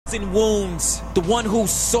and wounds, the one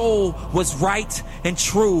whose soul was right and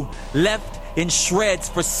true, left in shreds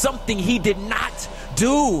for something he did not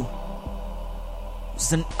do. It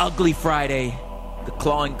was an ugly Friday. The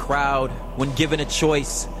clawing crowd, when given a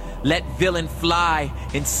choice, let villain fly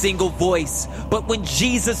in single voice. But when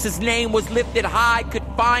Jesus' name was lifted high, could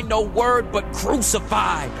find no word but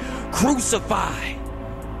crucify, crucify.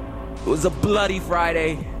 It was a bloody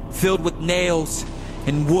Friday, filled with nails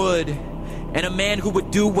and wood, and a man who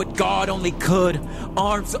would do what God only could,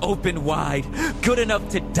 arms open wide, good enough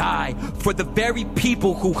to die for the very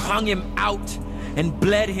people who hung him out and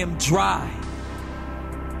bled him dry.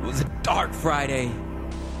 It was a dark Friday,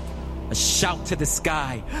 a shout to the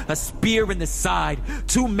sky, a spear in the side.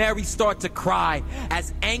 Two Marys start to cry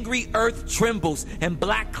as angry earth trembles and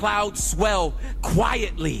black clouds swell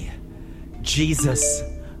quietly. Jesus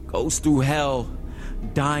goes through hell,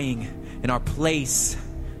 dying in our place,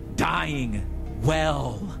 dying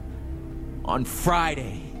well on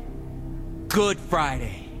Friday, Good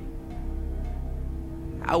Friday.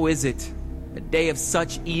 How is it a day of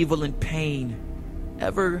such evil and pain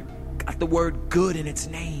ever got the word good in its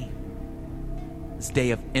name? This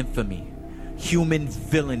day of infamy, human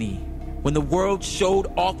villainy, when the world showed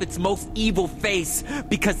off its most evil face,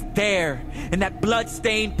 because there, in that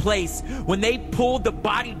blood-stained place, when they pulled the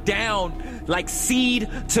body down like seed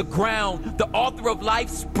to ground, the author of life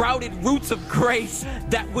sprouted roots of grace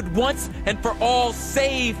that would once and for all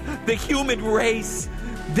save the human race.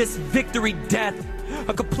 This victory death,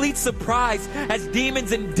 a complete surprise as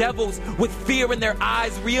demons and devils with fear in their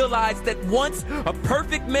eyes realized that once a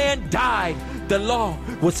perfect man died, the law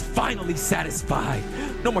was finally satisfied.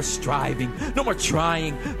 No more striving, no more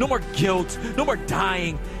trying, no more guilt, no more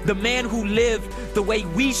dying. The man who lived the way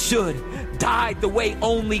we should died the way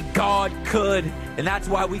only God could. And that's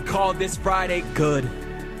why we call this Friday good.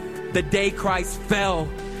 The day Christ fell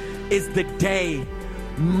is the day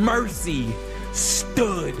mercy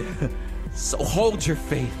stood. So hold your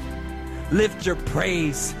faith, lift your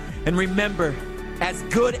praise, and remember, as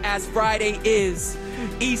good as Friday is,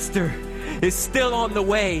 Easter is still on the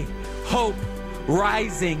way. Hope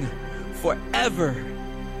rising forever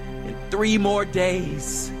in 3 more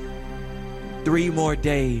days. 3 more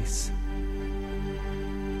days.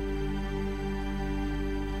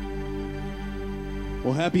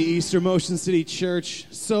 Well, happy Easter, Motion City Church.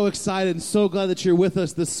 So excited and so glad that you're with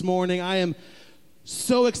us this morning. I am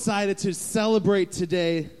so excited to celebrate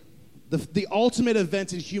today the ultimate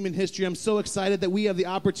event in human history. I'm so excited that we have the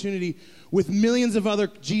opportunity with millions of other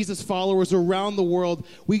Jesus followers around the world.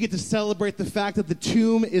 We get to celebrate the fact that the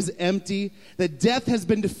tomb is empty, that death has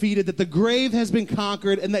been defeated, that the grave has been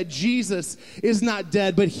conquered, and that Jesus is not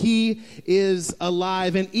dead, but he is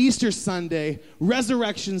alive. And Easter Sunday,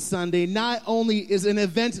 Resurrection Sunday, not only is an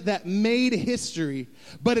event that made history,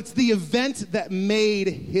 but it's the event that made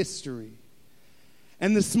history.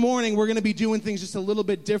 And this morning, we're going to be doing things just a little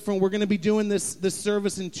bit different. We're going to be doing this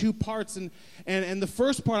service in 2 parts. And the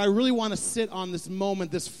first part, I really want to sit on this moment,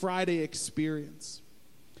 this Friday experience.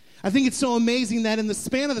 I think it's so amazing that in the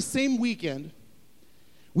span of the same weekend,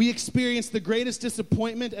 we experienced the greatest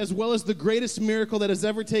disappointment as well as the greatest miracle that has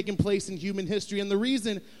ever taken place in human history. And the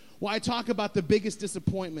reason why I talk about the biggest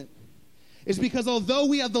disappointment is because although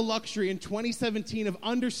we have the luxury in 2017 of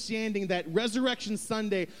understanding that Resurrection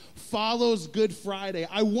Sunday follows Good Friday,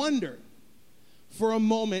 I wonder for a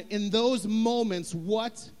moment, in those moments,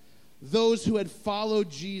 what those who had followed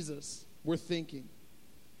Jesus were thinking.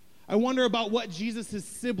 I wonder about what Jesus'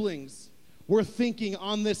 siblings were thinking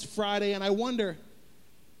on this Friday, and I wonder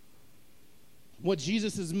what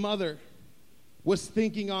Jesus' mother was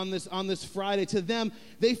thinking on this Friday. To them,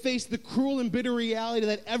 they faced the cruel and bitter reality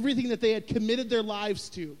that everything that they had committed their lives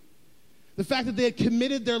to, the fact that they had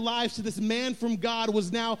committed their lives to this man from God,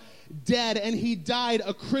 was now dead, and he died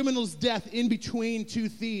a criminal's death in between 2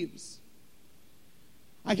 thieves.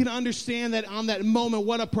 I can understand that on that moment,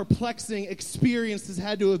 what a perplexing experience this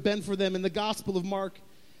had to have been for them. In the Gospel of Mark,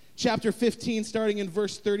 chapter 15, starting in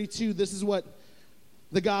verse 32, this is what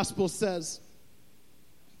the Gospel says.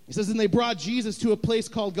 It says, "And they brought Jesus to a place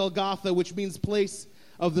called Golgotha, which means place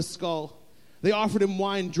of the skull. They offered him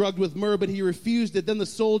wine drugged with myrrh, but he refused it. Then the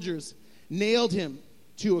soldiers nailed him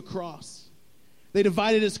to a cross. They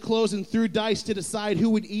divided his clothes and threw dice to decide who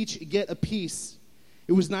would each get a piece.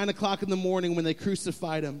 It was 9 o'clock in the morning when they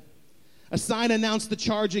crucified him. A sign announced the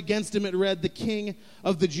charge against him. It read, 'The King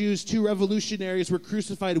of the Jews.' 2 revolutionaries were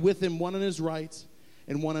crucified with him, one on his right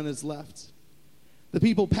and one on his left. The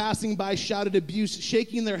people passing by shouted abuse,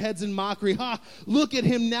 shaking their heads in mockery. 'Ha, look at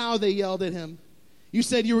him now,' they yelled at him. 'You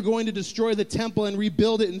said you were going to destroy the temple and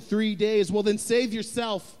rebuild it in 3 days. Well, then save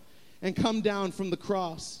yourself and come down from the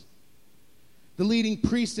cross. The leading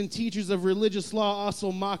priests and teachers of religious law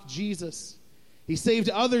also mocked Jesus. He saved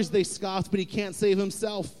others, they scoffed, but he can't save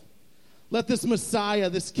himself. Let this Messiah,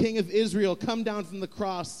 this King of Israel, come down from the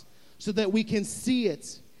cross so that we can see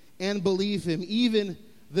it and believe him. Even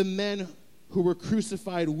the men who were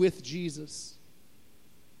crucified with Jesus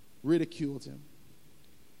ridiculed him.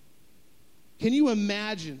 Can you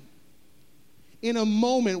imagine in a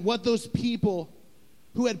moment what those people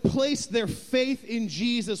who had placed their faith in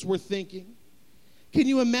Jesus were thinking? Can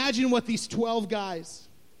you imagine what these 12 guys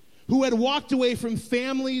who had walked away from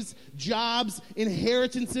families, jobs,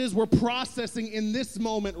 inheritances were processing in this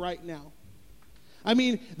moment right now? I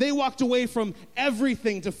mean, they walked away from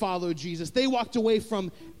everything to follow Jesus. They walked away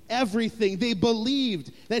from everything. They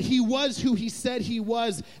believed that he was who he said he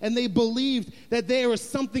was, and they believed that there was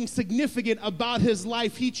something significant about his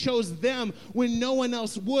life. He chose them when no one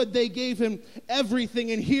else would. They gave him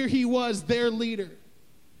everything, and here he was, their leader,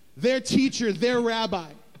 their teacher, their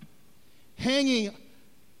rabbi, hanging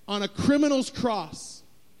on a criminal's cross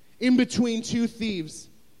in between two thieves.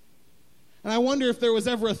 And I wonder if there was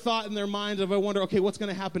ever a thought in their minds of, okay, what's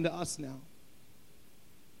going to happen to us now?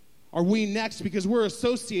 Are we next? Because we're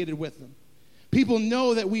associated with him. People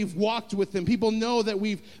know that we've walked with him. People know that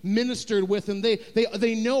we've ministered with him.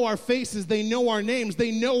 They know our faces. They know our names.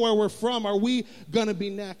 They know where we're from. Are we going to be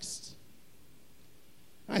next?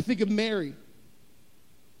 I think of Mary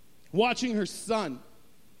watching her son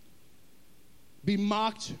be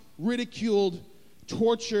mocked, ridiculed,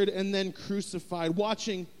 tortured, and then crucified,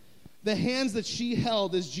 watching the hands that she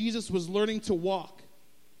held as Jesus was learning to walk,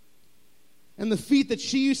 and the feet that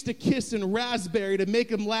she used to kiss in raspberry to make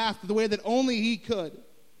him laugh the way that only he could,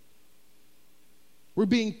 were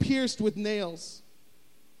being pierced with nails.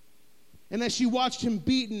 And as she watched him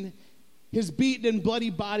beaten, his beaten and bloody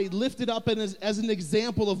body lifted up as an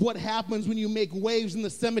example of what happens when you make waves in the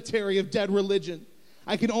cemetery of dead religion,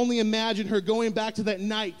 I can only imagine her going back to that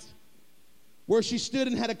night where she stood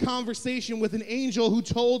and had a conversation with an angel who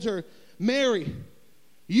told her, Mary,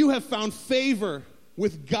 you have found favor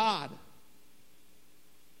with God.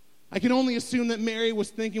 I can only assume that Mary was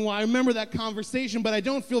thinking, well, I remember that conversation, but I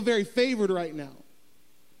don't feel very favored right now.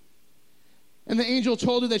 And the angel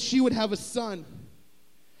told her that she would have a son.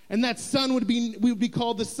 And that son would be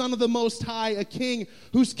called the Son of the Most High, a king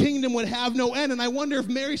whose kingdom would have no end. And I wonder if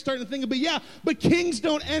Mary's starting to think, but kings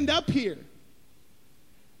don't end up here.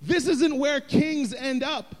 This isn't where kings end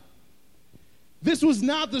up. This was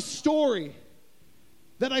not the story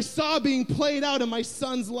that I saw being played out in my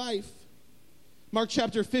son's life. Mark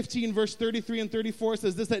chapter 15, verse 33 and 34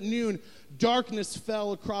 says this: at noon, darkness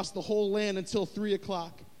fell across the whole land until 3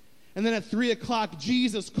 o'clock. And then at 3 o'clock,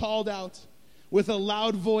 Jesus called out with a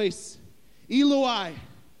loud voice, Eloi,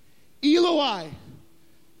 Eloi,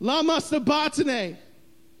 lama sabachthani,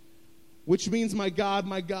 which means, my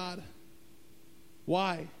God,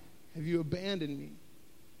 why have you abandoned me?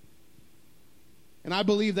 And I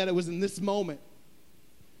believe that it was in this moment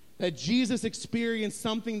that Jesus experienced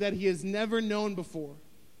something that he has never known before.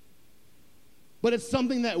 But it's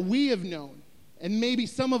something that we have known, and maybe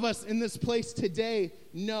some of us in this place today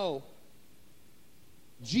know.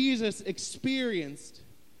 Jesus experienced,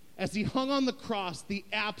 as he hung on the cross, the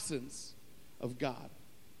absence of God.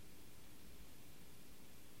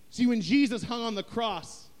 See, when Jesus hung on the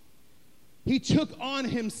cross, he took on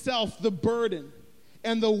himself the burden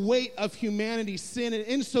and the weight of humanity's sin, and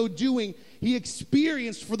in so doing, he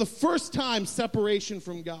experienced for the first time separation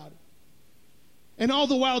from God. And all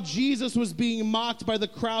the while, Jesus was being mocked by the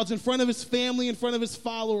crowds in front of his family, in front of his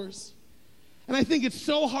followers. And I think it's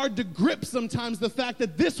so hard to grip sometimes the fact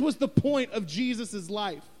that this was the point of Jesus'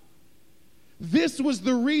 life. This was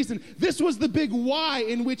the reason. This was the big why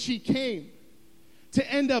in which he came,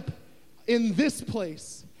 to end up in this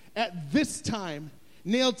place, at this time,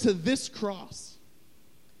 nailed to this cross.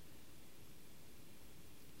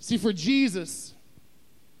 See, for Jesus,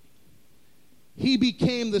 he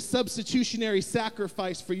became the substitutionary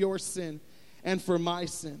sacrifice for your sin and for my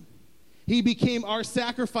sin. He became our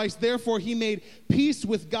sacrifice. Therefore, he made peace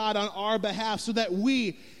with God on our behalf so that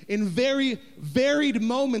we, in very varied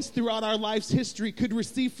moments throughout our life's history, could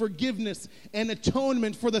receive forgiveness and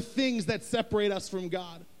atonement for the things that separate us from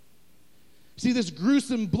God. See, this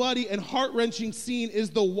gruesome, bloody, and heart-wrenching scene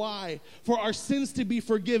is the why. For our sins to be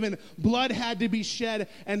forgiven, blood had to be shed,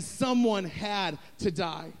 and someone had to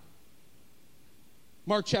die.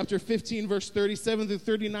 Mark chapter 15, verse 37 through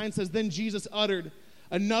 39 says, then Jesus uttered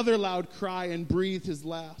another loud cry and breathed his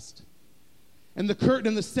last. And the curtain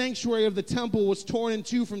in the sanctuary of the temple was torn in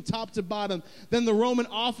two from top to bottom. Then the Roman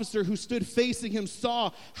officer who stood facing him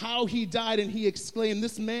saw how he died, and he exclaimed,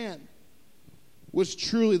 this man was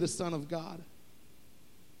truly the Son of God.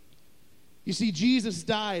 You see, Jesus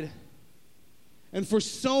died, and for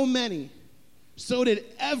so many, so did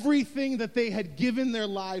everything that they had given their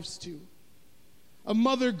lives to. A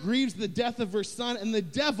mother grieves the death of her son, and the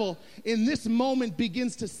devil in this moment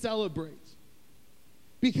begins to celebrate.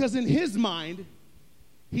 Because in his mind,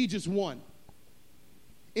 he just won.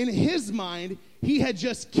 In his mind, he had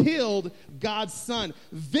just killed God's son.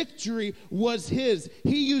 Victory was his.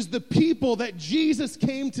 He used the people that Jesus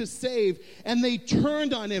came to save, and they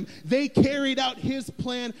turned on him. They carried out his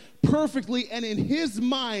plan perfectly, and in his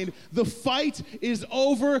mind, the fight is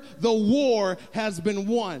over. The war has been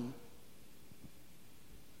won.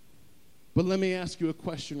 But let me ask you a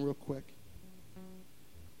question real quick.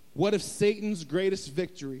 What if Satan's greatest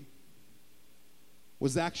victory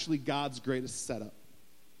was actually God's greatest setup?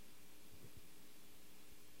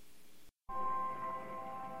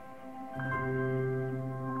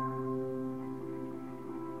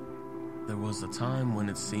 There was a time when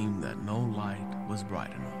it seemed that no light was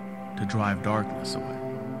bright enough to drive darkness away.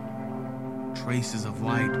 Traces of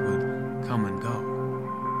light would come and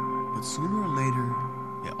go, but sooner or later,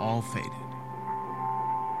 it all faded.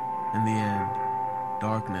 In the end,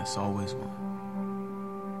 darkness always won.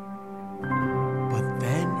 But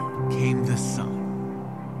then came the sun,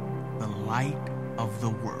 the light of the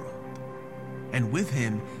world, and with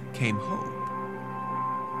him came hope.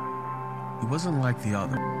 He wasn't like the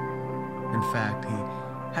other. In fact, he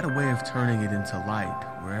had a way of turning it into light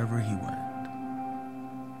wherever he went.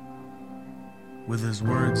 With his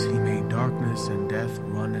words, he made darkness and death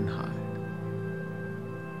run and hide.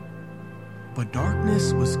 But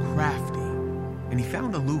darkness was crafty, and he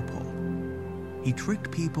found a loophole. He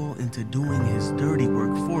tricked people into doing his dirty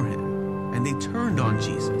work for him, and they turned on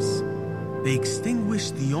Jesus. They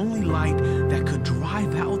extinguished the only light that could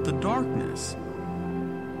drive out the darkness.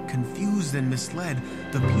 Confused and misled,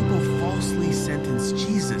 the people falsely sentenced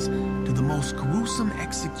Jesus to the most gruesome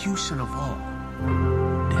execution of all,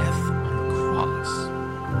 death on a cross.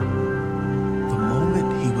 The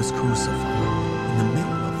moment he was crucified, in the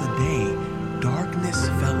middle of the day, darkness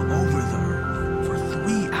fell over the earth. For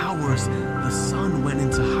 3 hours, the sun went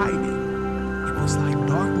into hiding. It was like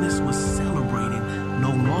darkness was celebrating, no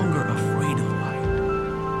longer afraid of light.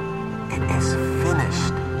 It is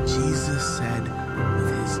finished, Jesus said with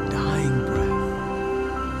his dying breath.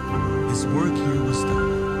 His work here was done.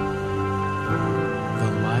 The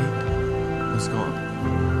light was gone.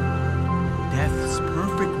 Death's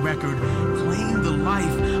perfect record claimed the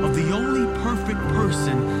life of the only perfect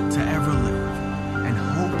person to ever live, and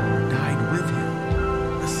hope died with him.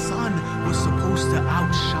 The sun was supposed to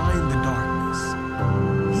outshine the darkness.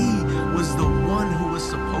 He was the one who was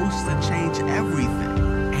supposed to change everything,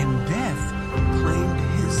 and death claimed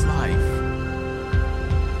his life.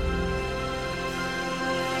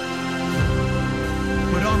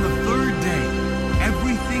 But on the third day,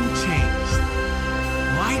 everything changed.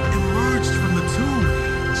 Light emerged from the tomb.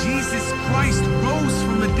 Jesus Christ rose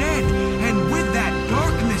from the dead, and with that,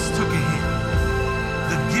 darkness took a hit.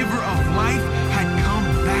 The giver of life had come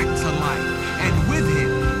back to life, and with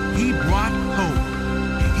him, he brought hope.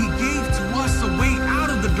 He gave to us a way out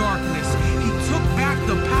of the darkness. He took back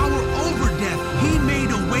the power over death. He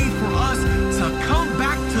made a way for us to come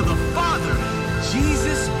back to the Father.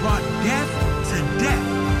 Jesus brought death to death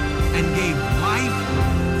and gave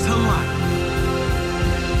life to life.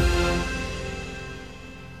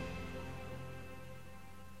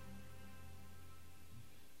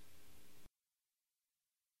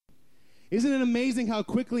 Isn't it amazing how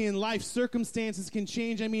quickly in life circumstances can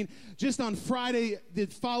change? I mean, just on Friday, the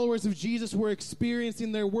followers of Jesus were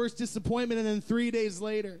experiencing their worst disappointment, and then 3 days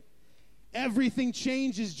later, everything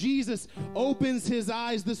changes. Jesus opens his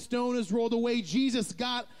eyes. The stone is rolled away. Jesus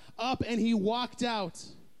got up and he walked out.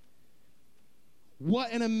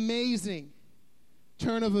 What an amazing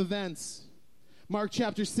turn of events. Mark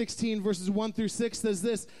chapter 16, verses 1 through 6 says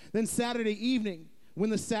this: Then Saturday evening, when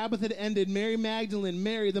the Sabbath had ended, Mary Magdalene,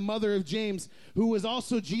 Mary, the mother of James, who was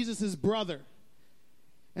also Jesus' brother,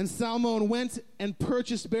 and Salmon went and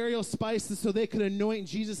purchased burial spices so they could anoint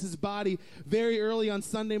Jesus' body very early on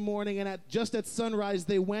Sunday morning. And just at sunrise,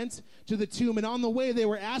 they went to the tomb. And on the way, they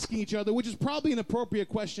were asking each other, which is probably an appropriate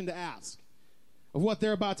question to ask, of what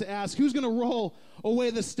they're about to ask. Who's going to roll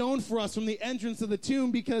away the stone for us from the entrance of the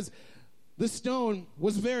tomb? Because the stone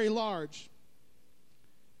was very large.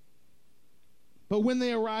 But when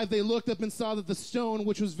they arrived, they looked up and saw that the stone,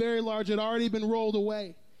 which was very large, had already been rolled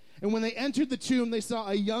away. And when they entered the tomb, they saw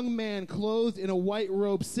a young man clothed in a white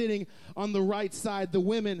robe sitting on the right side. The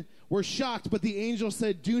women were shocked, but the angel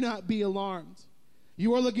said, "Do not be alarmed.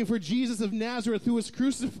 You are looking for Jesus of Nazareth, who was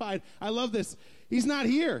crucified." I love this. He's not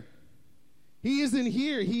here. He isn't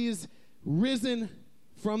here. He is risen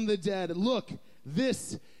from the dead. Look,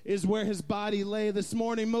 this is where his body lay. This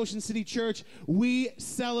morning, Motion City Church, we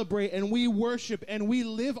celebrate and we worship and we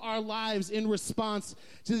live our lives in response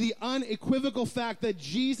to the unequivocal fact that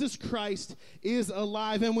Jesus Christ is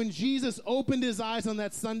alive. And when Jesus opened his eyes on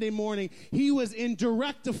that Sunday morning, he was in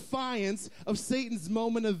direct defiance of Satan's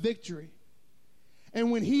moment of victory.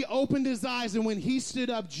 And when he opened his eyes and when he stood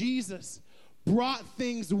up, Jesus brought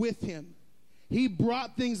things with him. He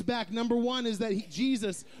brought things back. Number one is that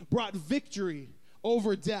Jesus brought victory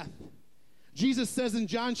over death. Jesus says in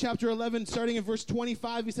John chapter 11, starting in verse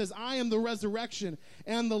 25, he says, I am the resurrection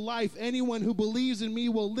and the life. Anyone who believes in me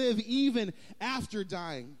will live even after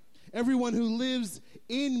dying. Everyone who lives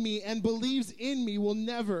in me and believes in me will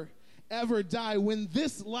never, ever die. When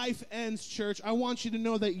this life ends, church, I want you to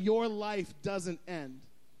know that your life doesn't end.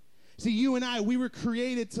 See, you and I, we were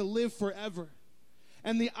created to live forever.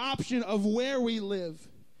 And the option of where we live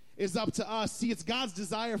is up to us. See, it's God's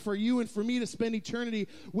desire for you and for me to spend eternity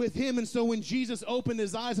with him. And so when Jesus opened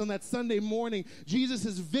his eyes on that Sunday morning,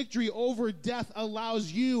 Jesus' victory over death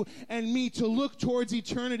allows you and me to look towards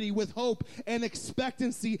eternity with hope and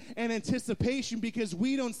expectancy and anticipation, because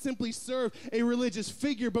we don't simply serve a religious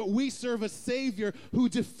figure, but we serve a Savior who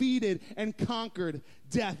defeated and conquered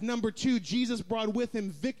death. Number two, Jesus brought with him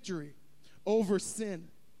victory over sin.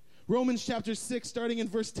 Romans chapter 6, starting in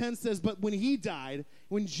verse 10 says, but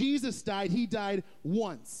when Jesus died, he died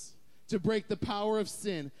once to break the power of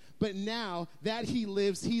sin. But now that he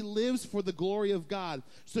lives for the glory of God.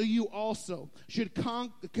 So you also should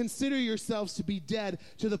consider yourselves to be dead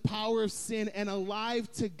to the power of sin and alive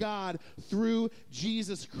to God through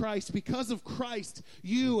Jesus Christ. Because of Christ,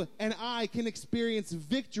 you and I can experience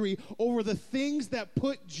victory over the things that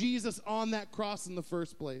put Jesus on that cross in the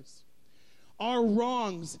first place. Our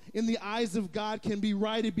wrongs in the eyes of God can be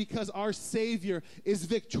righted because our Savior is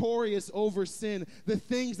victorious over sin. The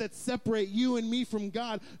things that separate you and me from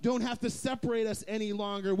God don't have to separate us any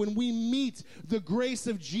longer. When we meet the grace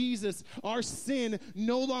of Jesus, our sin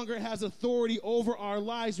no longer has authority over our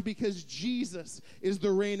lives because Jesus is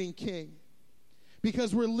the reigning King.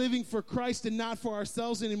 Because we're living for Christ and not for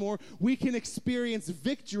ourselves anymore, we can experience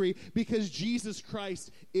victory because Jesus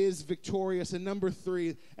Christ is victorious. And number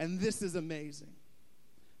three, and this is amazing,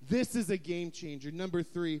 this is a game changer. Number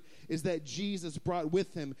three is that Jesus brought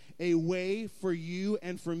with him a way for you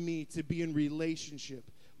and for me to be in relationship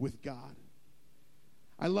with God.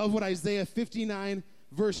 I love what Isaiah 59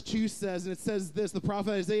 verse 2 says, and it says this, the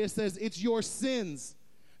prophet Isaiah says, it's your sins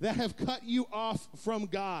that have cut you off from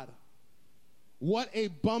God. What a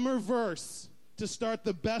bummer verse to start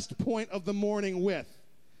the best point of the morning with.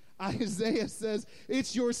 Isaiah says,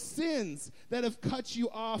 it's your sins that have cut you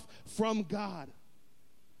off from God.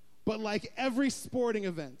 But like every sporting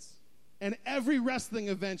event and every wrestling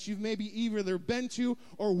event you've maybe either been to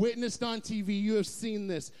or witnessed on TV, you have seen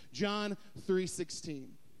this. John 3:16.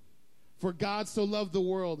 For God so loved the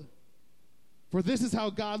world. For this is how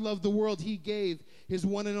God loved the world. He gave his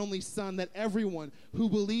one and only Son, that everyone who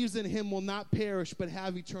believes in him will not perish but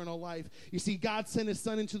have eternal life. You see, God sent his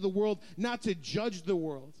Son into the world not to judge the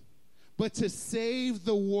world, but to save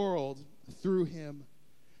the world through him.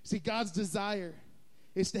 See, God's desire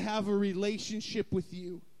is to have a relationship with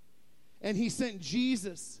you. And he sent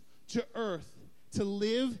Jesus to earth to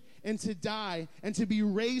live and to die and to be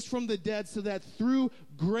raised from the dead so that through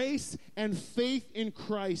grace and faith in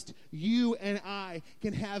Christ, you and I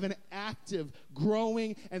can have an active,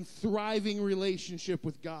 growing, and thriving relationship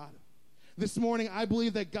with God. This morning, I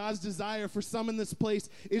believe that God's desire for some in this place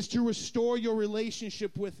is to restore your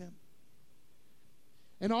relationship with him.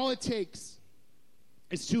 And all it takes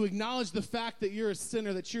is to acknowledge the fact that you're a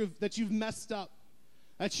sinner, that you've messed up,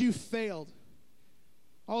 that you've failed.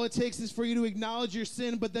 All it takes is for you to acknowledge your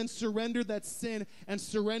sin, but then surrender that sin and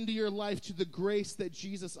surrender your life to the grace that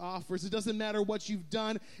Jesus offers. It doesn't matter what you've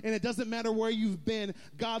done, and it doesn't matter where you've been.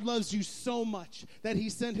 God loves you so much that he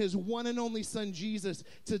sent his one and only Son, Jesus,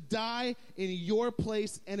 to die in your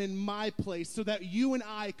place and in my place so that you and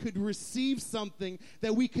I could receive something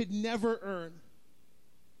that we could never earn.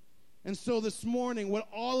 And so this morning, what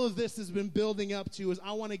all of this has been building up to is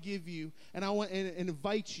I want to give you, and I want to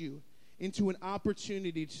invite you into an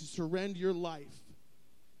opportunity to surrender your life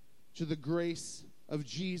to the grace of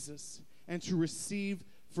Jesus and to receive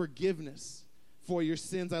forgiveness for your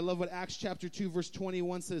sins. I love what Acts chapter 2 verse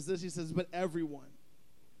 21 says this. He says, but everyone,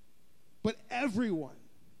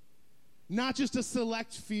 not just a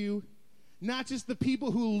select few, not just the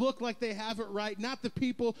people who look like they have it right, not the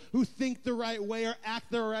people who think the right way or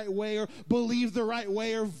act the right way or believe the right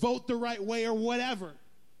way or vote the right way or whatever.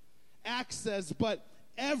 Acts says, but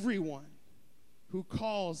everyone who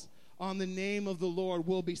calls on the name of the Lord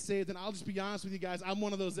will be saved. And I'll just be honest with you guys, I'm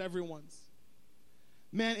one of those everyones.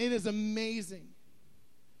 Man, it is amazing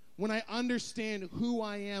when I understand who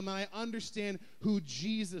I am and I understand who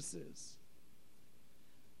Jesus is.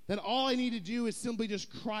 That all I need to do is simply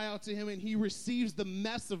just cry out to him and he receives the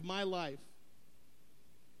mess of my life.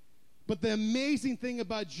 But the amazing thing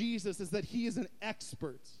about Jesus is that he is an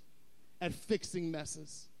expert at fixing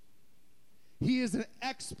messes. He is an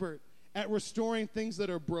expert at restoring things that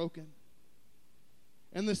are broken.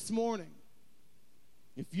 And this morning,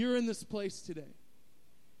 if you're in this place today,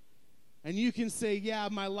 and you can say, yeah,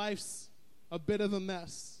 my life's a bit of a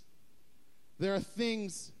mess. There are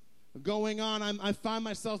things going on. I find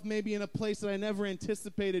myself maybe in a place that I never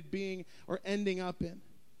anticipated being or ending up in.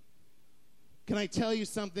 Can I tell you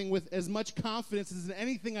something with as much confidence as in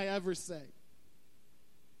anything I ever say?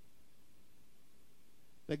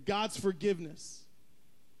 That God's forgiveness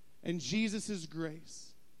and Jesus'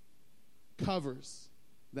 grace covers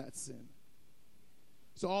that sin.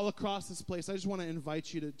 So all across this place, I just want to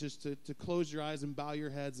invite you to close your eyes and bow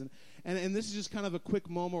your heads. And this is just kind of a quick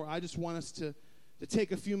moment where I just want us to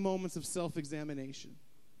take a few moments of self-examination.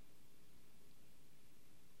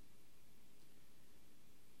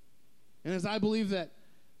 And as I believe that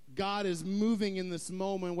God is moving in this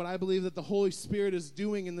moment, what I believe that the Holy Spirit is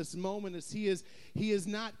doing in this moment is he is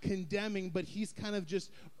not condemning, but he's kind of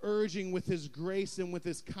just urging with his grace and with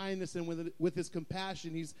his kindness and with his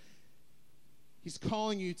compassion. He's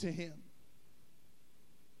calling you to him.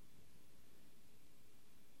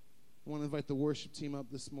 I want to invite the worship team up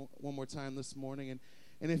one more time this morning.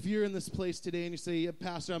 And if you're in this place today and you say, yeah,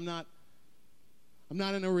 Pastor, I'm not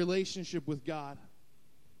in a relationship with God.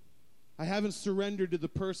 I haven't surrendered to the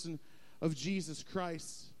person of Jesus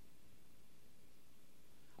Christ.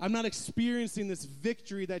 I'm not experiencing this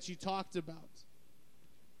victory that you talked about.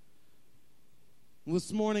 Well,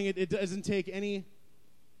 this morning, it doesn't take any...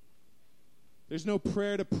 There's no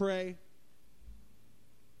prayer to pray.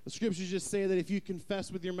 The scriptures just say that if you confess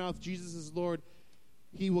with your mouth Jesus is Lord,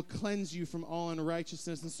 he will cleanse you from all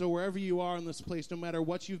unrighteousness. And so wherever you are in this place, no matter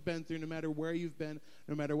what you've been through, no matter where you've been,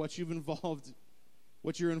 no matter what you're involved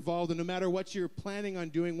in, no matter what you're planning on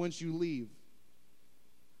doing once you leave,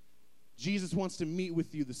 Jesus wants to meet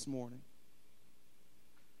with you this morning.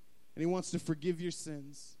 And he wants to forgive your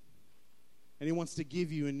sins. And he wants to give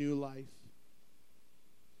you a new life.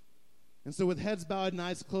 And so with heads bowed and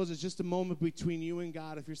eyes closed, it's just a moment between you and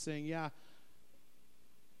God. If you're saying, yeah,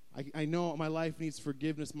 I know my life needs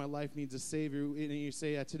forgiveness, my life needs a Savior, and you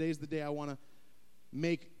say, yeah, today's the day I want to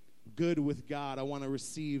make good with God. I want to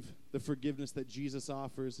receive the forgiveness that Jesus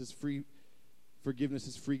offers, his free forgiveness,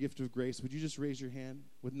 his free gift of grace. Would you just raise your hand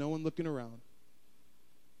with no one looking around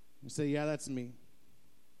and say, yeah, that's me.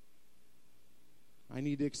 I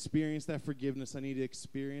need to experience that forgiveness. I need to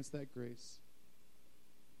experience that grace.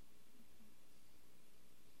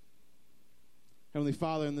 Heavenly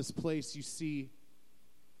Father, in this place you see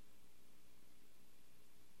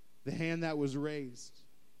the hand that was raised.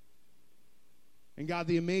 And God,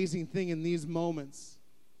 the amazing thing in these moments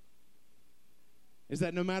is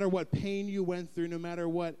that no matter what pain you went through, no matter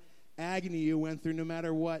what agony you went through, no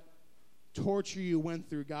matter what torture you went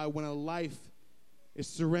through, God, when a life is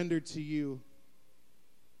surrendered to you,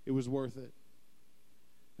 it was worth it.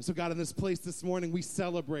 And so, God, in this place this morning, we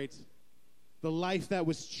celebrate the life that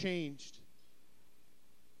was changed,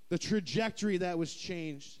 the trajectory that was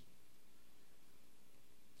changed.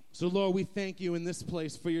 So, Lord, we thank you in this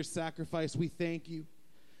place for your sacrifice. We thank you,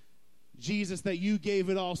 Jesus, that you gave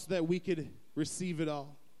it all so that we could receive it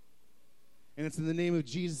all. And it's in the name of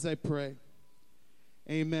Jesus I pray.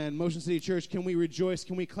 Amen. Motion City Church, can we rejoice?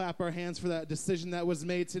 Can we clap our hands for that decision that was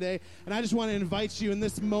made today? And I just want to invite you in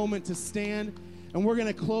this moment to stand, and we're going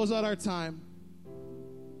to close out our time.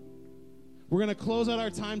 We're going to close out our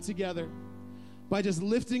time together by just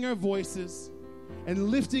lifting our voices and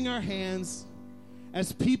lifting our hands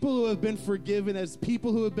as people who have been forgiven, as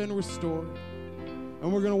people who have been restored.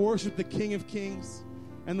 And we're going to worship the King of Kings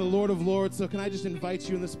and the Lord of Lords. So can I just invite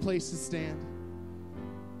you in this place to stand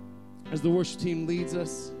as the worship team leads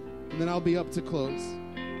us, and then I'll be up to close.